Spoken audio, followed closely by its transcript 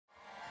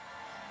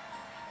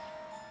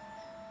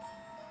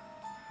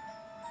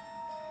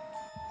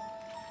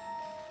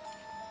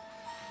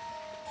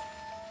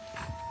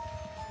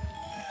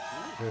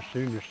they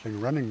seen this thing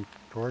running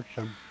towards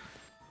them.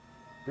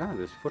 Yeah,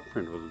 this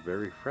footprint was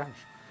very fresh.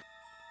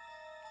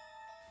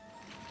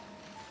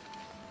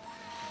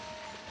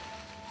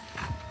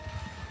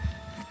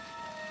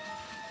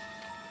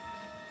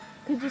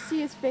 Could you see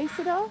his face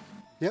at all?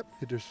 Yep,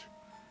 it just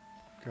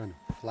kind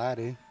of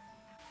flatty.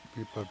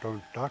 People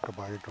don't talk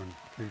about it when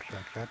things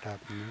like that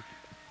happen.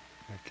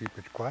 They keep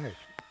it quiet,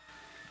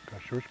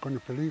 because who's going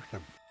to believe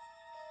them?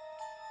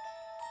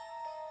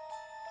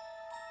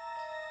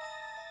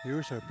 He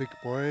was a big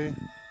boy,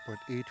 about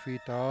 8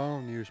 feet tall,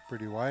 and he was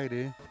pretty wide,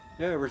 eh?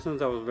 Yeah, ever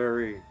since I was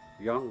very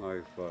young,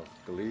 I've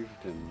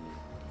believed in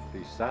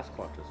these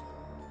Sasquatches.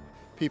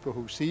 People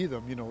who see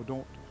them, you know,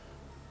 don't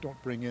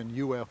bring in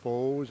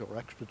UFOs or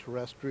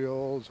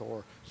extraterrestrials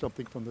or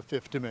something from the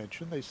fifth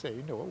dimension. They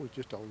say, no, it was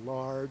just a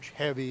large,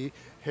 heavy,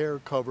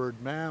 hair-covered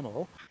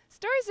mammal.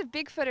 Stories of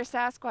Bigfoot or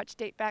Sasquatch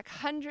date back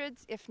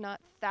hundreds, if not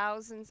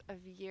thousands of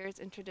years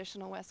in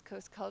traditional West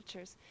Coast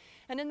cultures.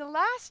 And in the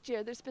last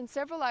year, there's been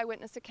several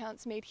eyewitness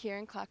accounts made here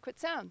in Clayoquot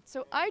Sound.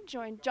 So I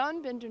joined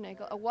John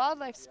Bindernagel, a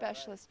wildlife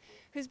specialist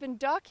who's been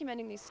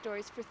documenting these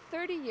stories for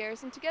 30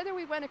 years, and together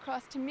we went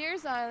across to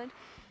Mears Island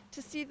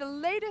to see the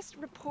latest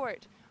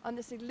report on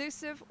this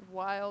elusive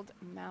wild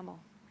mammal.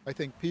 I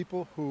think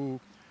people who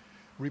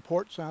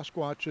report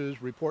Sasquatches,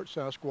 report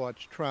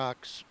Sasquatch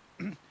tracks,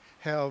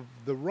 have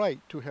the right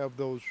to have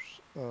those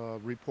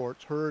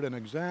reports heard and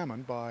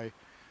examined by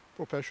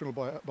professional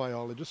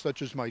biologists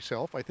such as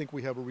myself. I think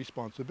we have a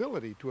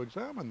responsibility to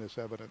examine this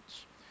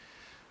evidence.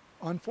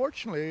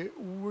 Unfortunately,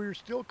 we're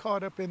still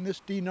caught up in this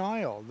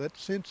denial that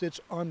since it's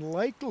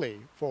unlikely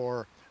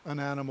for an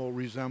animal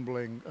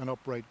resembling an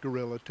upright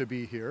gorilla to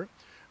be here,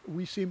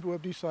 we seem to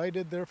have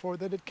decided, therefore,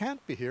 that it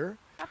can't be here.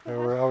 They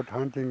were out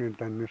hunting, and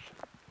then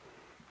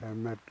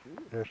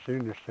they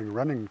seen this thing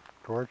running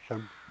towards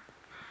them.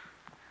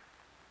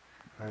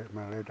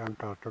 My late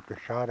uncle took a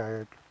shot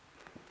at it.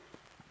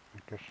 I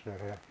guess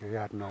he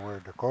had nowhere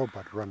to go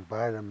but run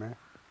by them.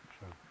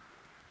 So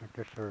I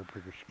guess they were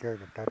pretty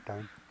scared at that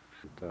time.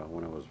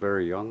 When I was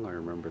very young, I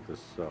remember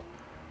this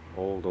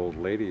old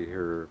lady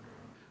here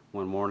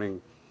one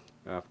morning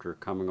after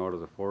coming out of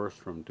the forest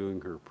from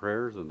doing her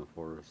prayers in the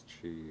forest.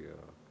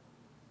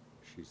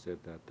 She said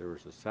that there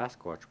was a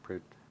Sasquatch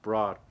print.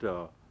 Brought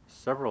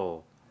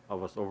several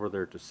of us over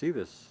there to see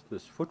this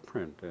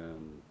footprint,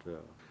 and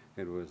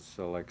it was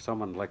like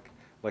someone, like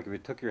if you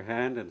took your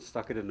hand and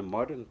stuck it in the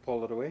mud and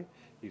pulled it away,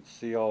 you'd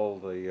see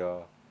all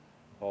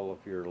of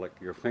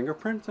your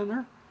fingerprints in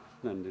there,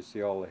 and you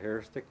see all the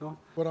hair sticking out.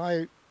 What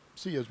I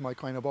see as my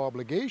kind of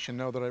obligation,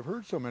 now that I've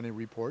heard so many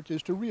reports,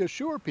 is to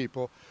reassure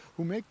people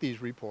who make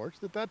these reports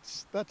that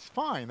that's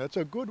fine. That's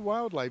a good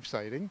wildlife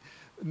sighting.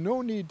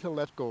 No need to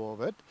let go of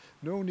it.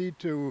 No need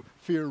to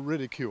fear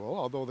ridicule,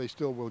 although they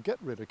still will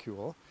get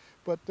ridicule.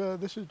 But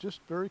this is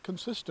just very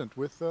consistent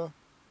with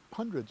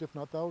hundreds, if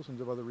not thousands,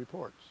 of other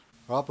reports.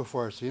 Well,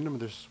 before I seen them,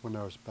 this when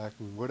I was back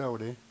in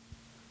Woodout,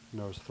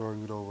 and I was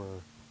throwing it over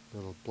a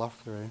little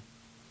bluff there,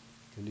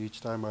 and each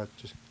time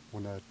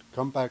when I'd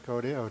come back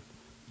out,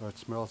 I'd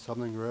smell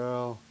something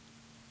real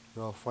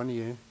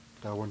funny,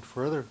 I went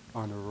further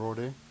on the road,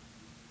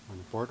 on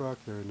the boardwalk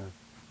there, and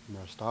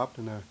I stopped,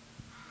 and I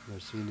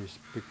seen this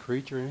big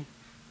creature,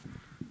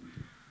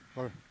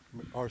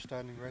 or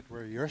standing right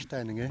where you're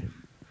standing, and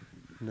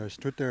I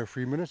stood there a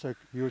few minutes, like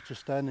he was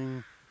just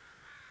standing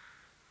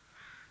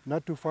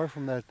not too far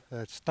from that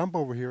stump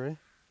over here,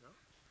 Yeah.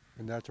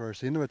 And that's where I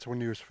seen him. It's when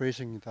he was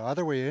facing the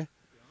other way, Yeah.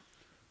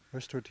 I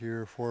stood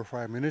here 4 or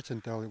 5 minutes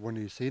until when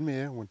he seen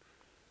me,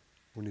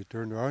 when he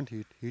turned around,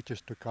 he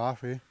just took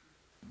off,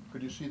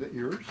 Could you see the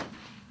ears?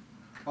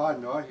 Oh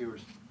no, he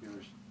was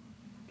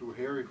too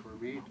hairy for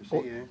me to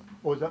see,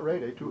 Oh, is that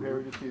right, Too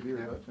hairy to see the ears?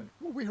 Yeah. That's it.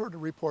 Well, we heard a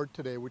report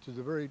today, which is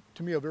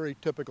to me, a very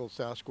typical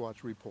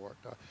Sasquatch report.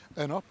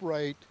 An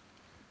upright,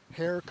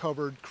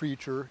 hair-covered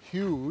creature,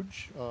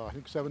 huge, I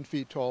think 7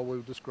 feet tall,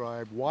 we've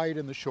described, wide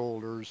in the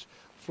shoulders,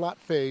 flat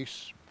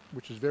face,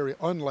 which is very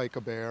unlike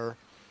a bear,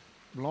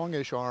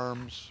 longish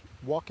arms,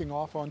 walking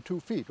off on 2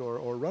 feet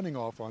or running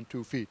off on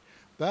 2 feet.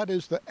 That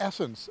is the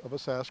essence of a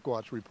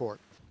Sasquatch report.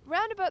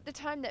 Round about the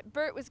time that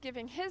Bert was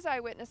giving his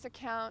eyewitness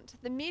account,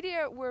 the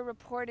media were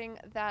reporting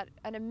that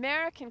an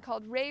American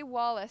called Ray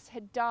Wallace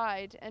had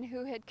died and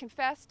who had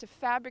confessed to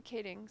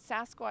fabricating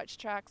Sasquatch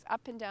tracks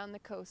up and down the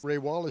coast. Ray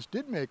Wallace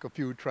did make a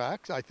few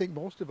tracks. I think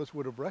most of us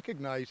would have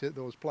recognized it,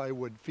 those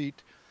plywood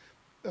feet,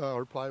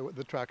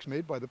 the tracks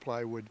made by the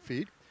plywood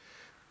feet.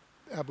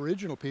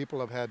 Aboriginal people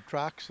have had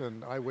tracks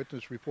and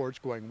eyewitness reports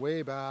going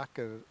way back,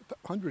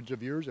 hundreds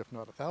of years, if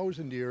not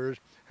 1,000 years,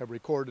 have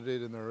recorded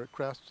it in their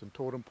crests and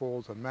totem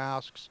poles and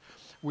masks.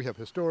 We have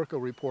historical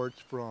reports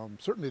from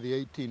certainly the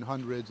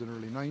 1800s and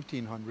early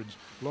 1900s,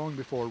 long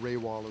before Ray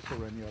Wallace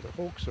or any other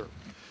hoaxer.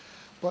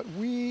 But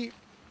we,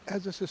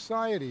 as a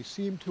society,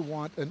 seem to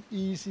want an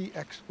easy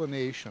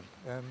explanation,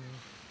 and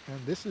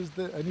this is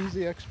an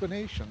easy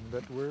explanation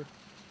that we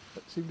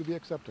seem to be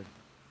accepting.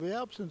 The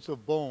absence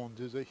of bones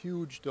is a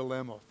huge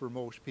dilemma for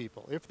most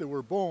people. If there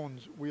were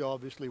bones, we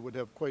obviously would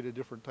have quite a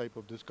different type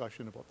of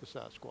discussion about the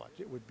Sasquatch.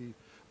 It would be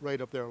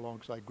right up there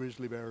alongside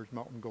grizzly bears,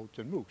 mountain goats,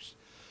 and moose.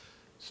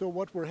 So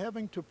what we're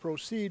having to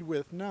proceed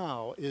with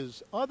now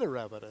is other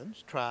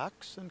evidence,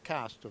 tracks and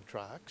cast of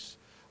tracks,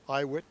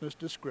 eyewitness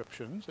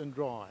descriptions and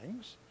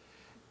drawings,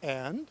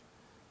 and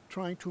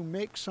trying to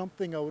make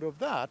something out of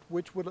that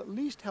which would at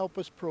least help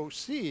us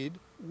proceed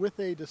with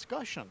a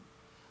discussion.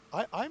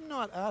 I'm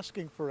not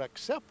asking for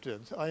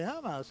acceptance, I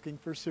am asking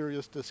for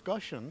serious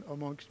discussion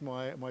amongst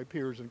my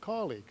peers and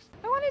colleagues.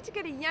 I wanted to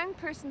get a young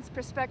person's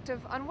perspective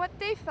on what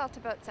they felt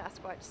about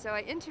Sasquatch, so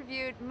I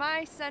interviewed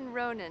my son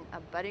Ronan, a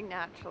budding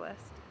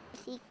naturalist.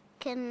 He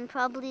can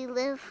probably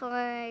live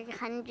for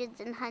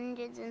hundreds and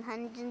hundreds and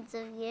hundreds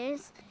of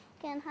years.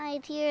 It can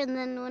hide here, and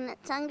then when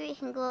it's hungry it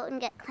can go out and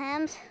get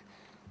clams,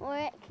 or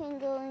it can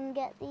go and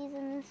get these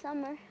in the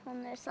summer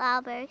when they're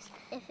slowberries.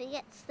 If it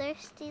gets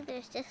thirsty,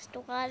 there's just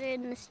water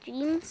in the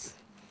streams.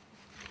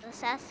 The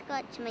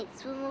Sasquatch might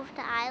swim over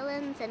to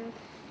islands and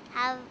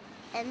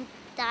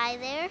die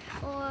there,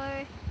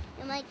 or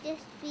it might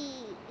just be,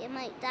 it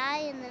might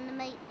die, and then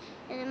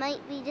it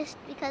might be just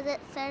because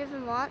it's sort of a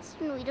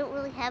monster and we don't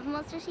really have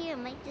monsters here. It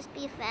might just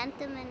be a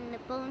phantom and the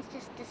bones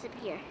just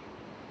disappear.